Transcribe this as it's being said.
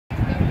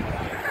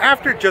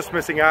After just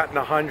missing out in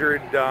the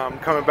 100,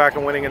 coming back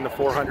and winning in the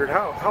 400,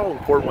 how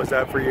important was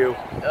that for you?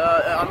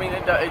 I mean,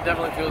 it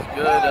definitely feels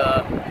good.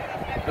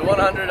 The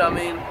 100, I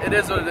mean, it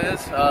is what it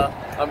is.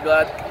 I'm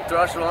glad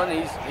Thrush won.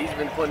 He's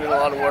been putting in a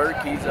lot of work.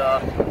 He's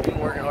been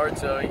working hard,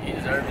 so he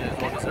deserved it.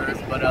 It's well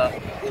deserved. But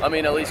I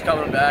mean, at least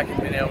coming back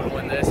and being able to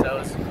win this, it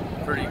was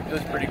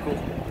pretty cool.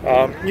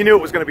 You knew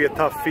it was going to be a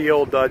tough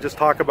field. Just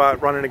talk about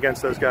running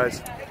against those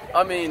guys.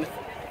 I mean,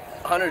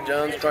 Hunter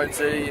Jones, Garden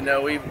City, you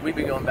know, we've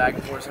been going back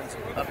and forth since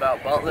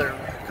about Butler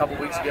a couple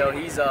weeks ago.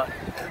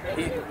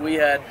 We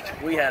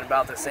had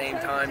about the same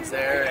times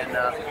there, and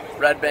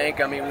Red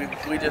Bank. I mean,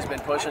 we've just been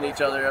pushing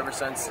each other ever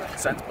since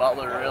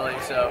Butler, really.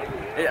 So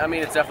I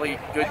mean, it's definitely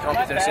good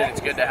competition.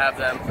 It's good to have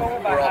them.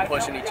 We're all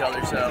pushing each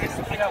other. So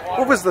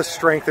what was the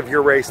strength of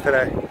your race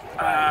today?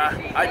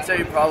 I'd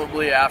say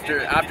probably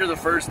after the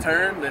first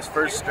turn, this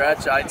first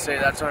stretch, I'd say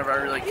that's whenever I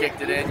really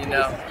kicked it in. You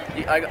know,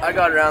 I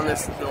got around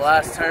the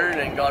last turn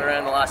and got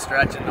around the last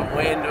stretch, and the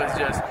wind was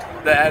just,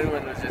 the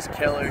headwind was just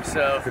killer.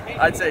 So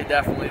I'd say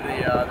definitely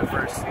the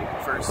first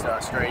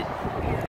straight.